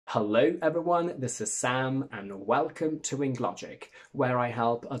Hello everyone, this is Sam and welcome to EngLogic, where I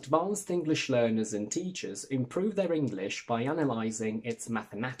help advanced English learners and teachers improve their English by analysing its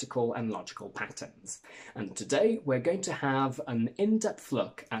mathematical and logical patterns. And today we're going to have an in-depth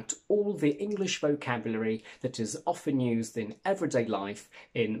look at all the English vocabulary that is often used in everyday life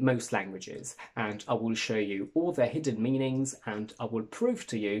in most languages, and I will show you all their hidden meanings and I will prove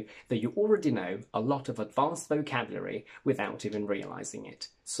to you that you already know a lot of advanced vocabulary without even realising it.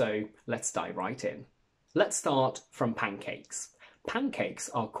 So let's dive right in. Let's start from pancakes. Pancakes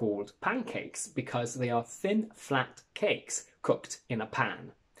are called pancakes because they are thin, flat cakes cooked in a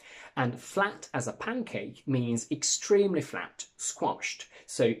pan. And flat as a pancake means extremely flat, squashed.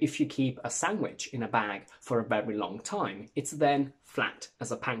 So if you keep a sandwich in a bag for a very long time, it's then flat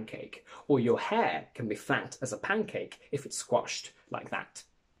as a pancake. Or your hair can be flat as a pancake if it's squashed like that.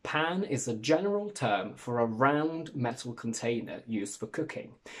 Pan is a general term for a round metal container used for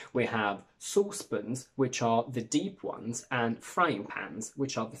cooking. We have saucepans, which are the deep ones, and frying pans,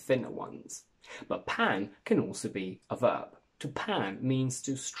 which are the thinner ones. But pan can also be a verb. To pan means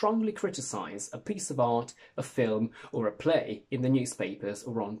to strongly criticise a piece of art, a film, or a play in the newspapers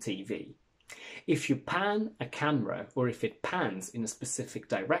or on TV. If you pan a camera, or if it pans in a specific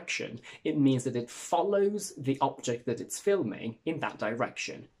direction, it means that it follows the object that it's filming in that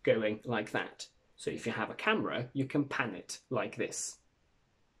direction, going like that. So if you have a camera, you can pan it like this.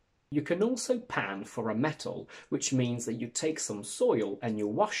 You can also pan for a metal, which means that you take some soil and you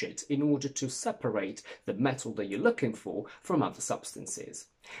wash it in order to separate the metal that you're looking for from other substances.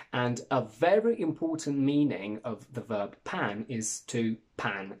 And a very important meaning of the verb pan is to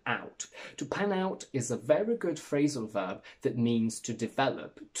pan out. To pan out is a very good phrasal verb that means to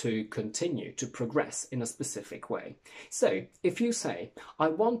develop, to continue, to progress in a specific way. So if you say, I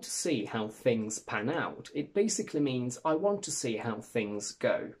want to see how things pan out, it basically means I want to see how things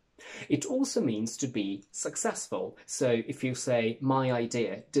go. It also means to be successful. So if you say, my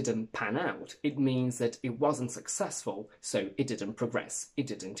idea didn't pan out, it means that it wasn't successful, so it didn't progress, it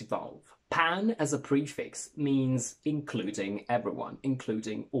didn't evolve. Pan as a prefix means including everyone,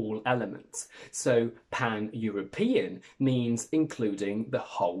 including all elements. So pan-European means including the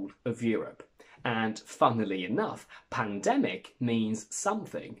whole of Europe. And funnily enough, pandemic means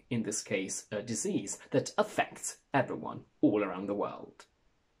something, in this case a disease, that affects everyone all around the world.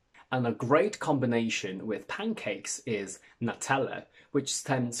 And a great combination with pancakes is nutella, which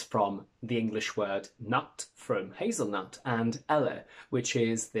stems from the English word nut, from hazelnut, and ella, which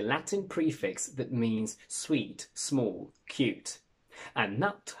is the Latin prefix that means sweet, small, cute. And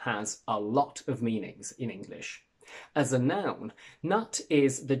nut has a lot of meanings in English. As a noun, nut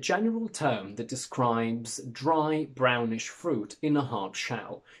is the general term that describes dry brownish fruit in a hard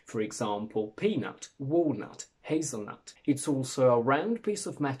shell. For example, peanut, walnut, hazelnut. It's also a round piece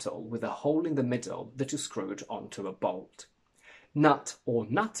of metal with a hole in the middle that is screwed onto a bolt. Nut or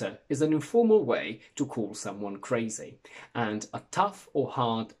nutter is an informal way to call someone crazy, and a tough or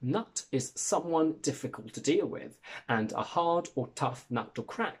hard nut is someone difficult to deal with, and a hard or tough nut to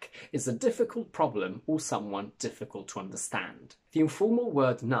crack is a difficult problem or someone difficult to understand. The informal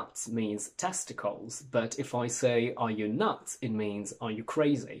word nuts means testicles, but if I say, are you nuts, it means, are you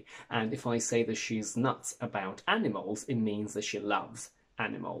crazy? And if I say that she's nuts about animals, it means that she loves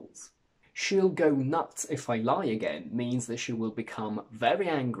animals. She'll go nuts if I lie again means that she will become very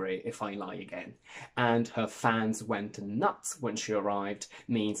angry if I lie again. And her fans went nuts when she arrived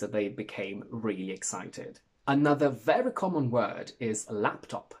means that they became really excited. Another very common word is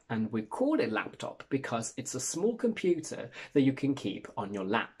laptop, and we call it laptop because it's a small computer that you can keep on your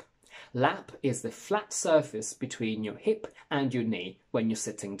lap. Lap is the flat surface between your hip and your knee when you're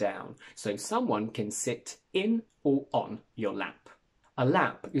sitting down, so someone can sit in or on your lap. A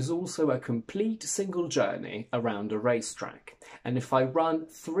lap is also a complete single journey around a racetrack, and if I run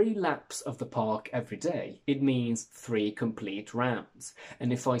 3 laps of the park every day, it means 3 complete rounds.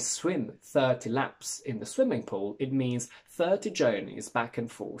 And if I swim 30 laps in the swimming pool, it means 30 journeys back and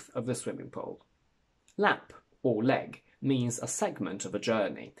forth of the swimming pool. Lap, or leg, means a segment of a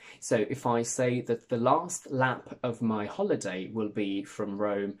journey. So if I say that the last lap of my holiday will be from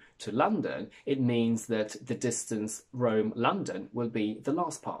Rome to London, it means that the distance Rome-London will be the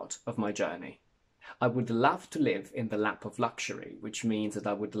last part of my journey. I would love to live in the lap of luxury, which means that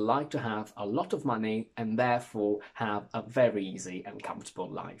I would like to have a lot of money and therefore have a very easy and comfortable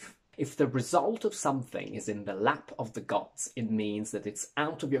life. If the result of something is in the lap of the gods, it means that it's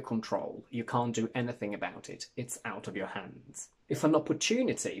out of your control. You can't do anything about it. It's out of your hands. If an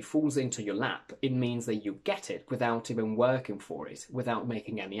opportunity falls into your lap, it means that you get it without even working for it, without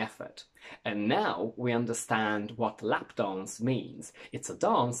making any effort. And now we understand what lap dance means. It's a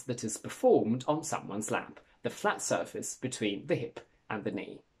dance that is performed on someone's lap, the flat surface between the hip and the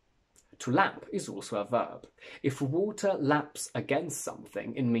knee. To lap is also a verb. If water laps against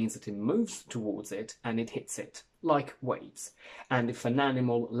something, it means that it moves towards it and it hits it, like waves. And if an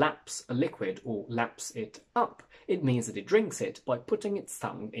animal laps a liquid or laps it up, it means that it drinks it by putting its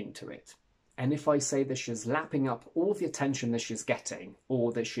tongue into it. And if I say that she's lapping up all the attention that she's getting,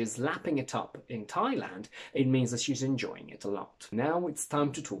 or that she's lapping it up in Thailand, it means that she's enjoying it a lot. Now it's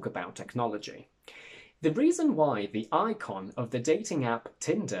time to talk about technology. The reason why the icon of the dating app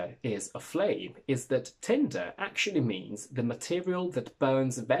Tinder is a flame is that Tinder actually means the material that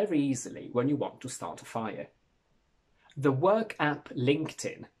burns very easily when you want to start a fire. The work app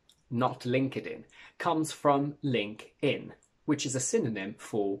LinkedIn, not LinkedIn, comes from link in, which is a synonym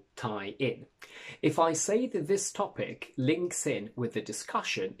for tie in. If I say that this topic links in with the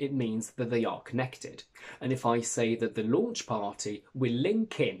discussion, it means that they are connected. And if I say that the launch party will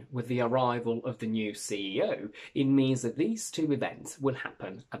link in with the arrival of the new CEO, it means that these two events will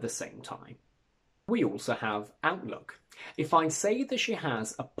happen at the same time. We also have outlook. If I say that she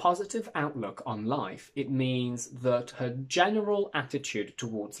has a positive outlook on life, it means that her general attitude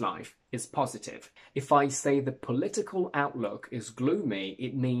towards life is positive. If I say the political outlook is gloomy,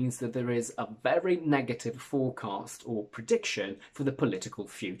 it means that there is a very negative forecast or prediction for the political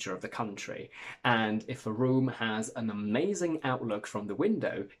future of the country. And if a room has an amazing outlook from the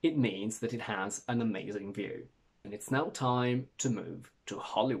window, it means that it has an amazing view. And it's now time to move to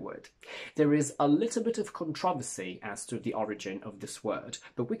Hollywood. There is a little bit of controversy as to the origin of this word,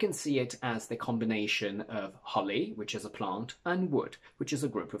 but we can see it as the combination of holly, which is a plant, and wood, which is a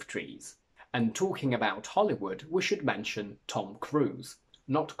group of trees. And talking about Hollywood, we should mention Tom Cruise,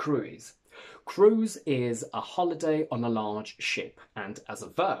 not cruise. Cruise is a holiday on a large ship, and as a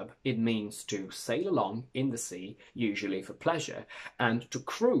verb, it means to sail along in the sea, usually for pleasure, and to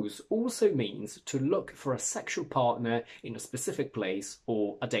cruise also means to look for a sexual partner in a specific place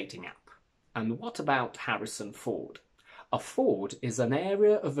or a dating app. And what about Harrison Ford? A ford is an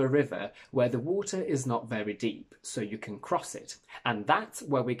area of a river where the water is not very deep, so you can cross it, and that's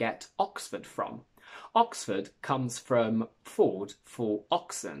where we get Oxford from. Oxford comes from Ford for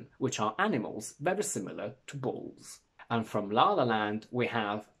oxen, which are animals very similar to bulls. And from La La Land we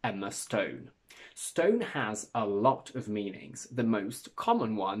have Emma Stone. Stone has a lot of meanings. The most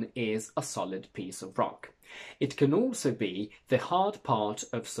common one is a solid piece of rock. It can also be the hard part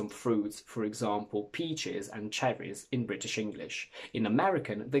of some fruits, for example peaches and cherries in British English. In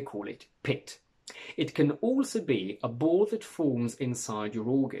American they call it pit. It can also be a ball that forms inside your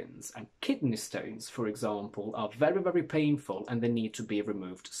organs, and kidney stones, for example, are very, very painful and they need to be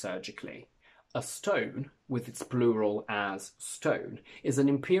removed surgically. A stone, with its plural as stone, is an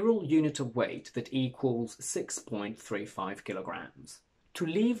imperial unit of weight that equals 6.35 kilograms. To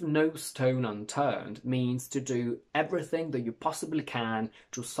leave no stone unturned means to do everything that you possibly can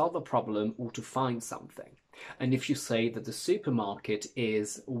to solve a problem or to find something. And if you say that the supermarket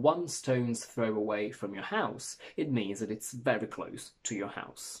is one stone's throw away from your house, it means that it's very close to your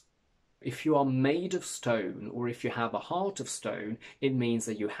house. If you are made of stone, or if you have a heart of stone, it means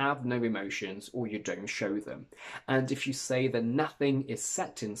that you have no emotions or you don't show them. And if you say that nothing is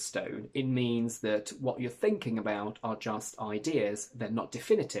set in stone, it means that what you're thinking about are just ideas, they're not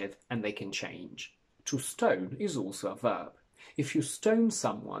definitive, and they can change. To stone is also a verb. If you stone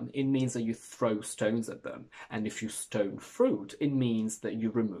someone, it means that you throw stones at them, and if you stone fruit, it means that you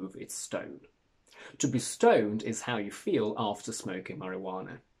remove its stone. To be stoned is how you feel after smoking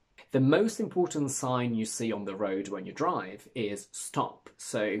marijuana. The most important sign you see on the road when you drive is stop,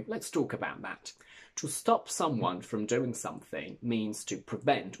 so let's talk about that. To stop someone from doing something means to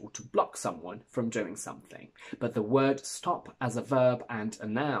prevent or to block someone from doing something. But the word stop as a verb and a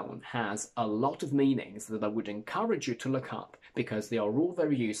noun has a lot of meanings that I would encourage you to look up because they are all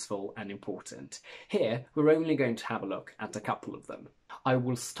very useful and important. Here, we're only going to have a look at a couple of them. I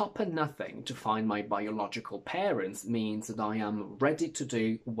will stop at nothing to find my biological parents means that I am ready to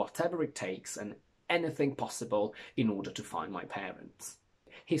do whatever it takes and anything possible in order to find my parents.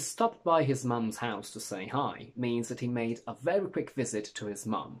 He stopped by his mum's house to say hi means that he made a very quick visit to his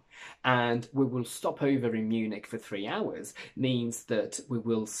mum. And we will stop over in Munich for 3 hours means that we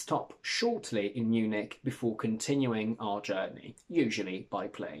will stop shortly in Munich before continuing our journey, usually by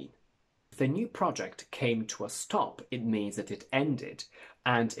plane. If the new project came to a stop, it means that it ended.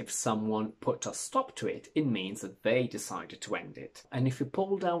 And if someone put a stop to it, it means that they decided to end it. And if you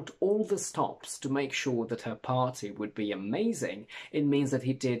pulled out all the stops to make sure that her party would be amazing, it means that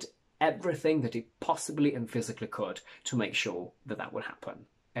he did everything that he possibly and physically could to make sure that that would happen.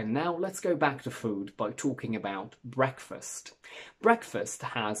 And now let's go back to food by talking about breakfast. Breakfast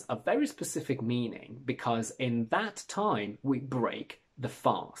has a very specific meaning because in that time we break the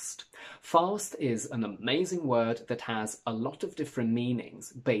fast. Fast is an amazing word that has a lot of different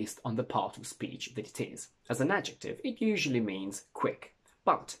meanings based on the part of speech that it is. As an adjective, it usually means quick.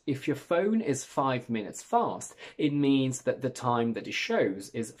 But if your phone is 5 minutes fast, it means that the time that it shows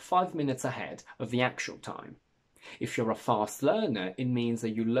is 5 minutes ahead of the actual time. If you're a fast learner, it means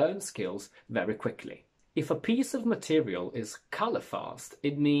that you learn skills very quickly. If a piece of material is colour fast,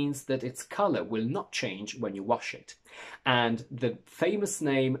 it means that its colour will not change when you wash it. And the famous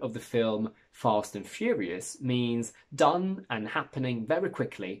name of the film Fast and Furious means done and happening very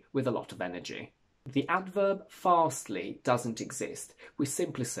quickly with a lot of energy. The adverb fastly doesn't exist. We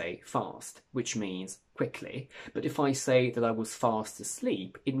simply say fast, which means quickly. But if I say that I was fast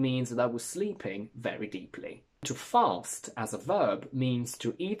asleep, it means that I was sleeping very deeply. To fast as a verb means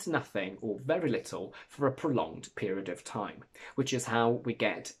to eat nothing or very little for a prolonged period of time, which is how we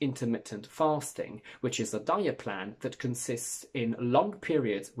get intermittent fasting, which is a diet plan that consists in long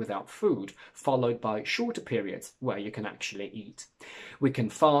periods without food, followed by shorter periods where you can actually eat. We can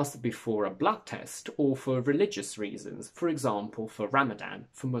fast before a blood test or for religious reasons, for example for Ramadan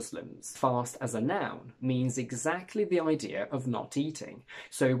for Muslims. Fast as a noun means exactly the idea of not eating.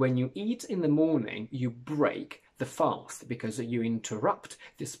 So when you eat in the morning, you break the fast because you interrupt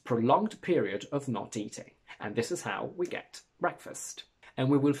this prolonged period of not eating. And this is how we get breakfast. And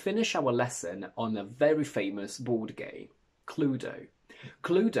we will finish our lesson on a very famous board game, Cluedo.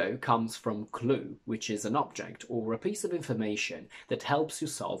 Cluedo comes from clue, which is an object or a piece of information that helps you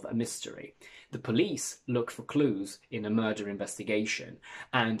solve a mystery. The police look for clues in a murder investigation,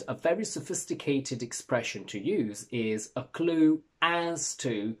 and a very sophisticated expression to use is a clue as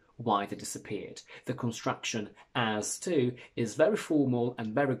to why they disappeared. The construction as to is very formal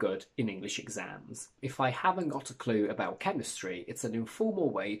and very good in English exams. If I haven't got a clue about chemistry, it's an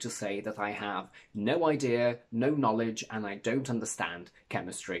informal way to say that I have no idea, no knowledge, and I don't understand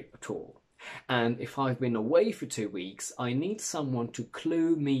chemistry at all. And if I've been away for 2 weeks, I need someone to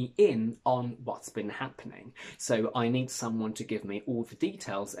clue me in on what's been happening. So I need someone to give me all the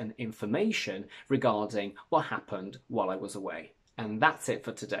details and information regarding what happened while I was away. And that's it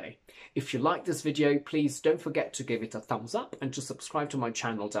for today. If you like this video, please don't forget to give it a thumbs up and to subscribe to my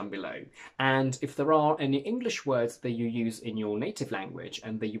channel down below. And if there are any English words that you use in your native language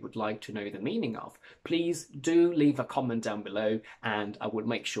and that you would like to know the meaning of, please do leave a comment down below and I will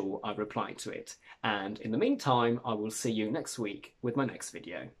make sure I reply to it. And in the meantime, I will see you next week with my next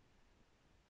video.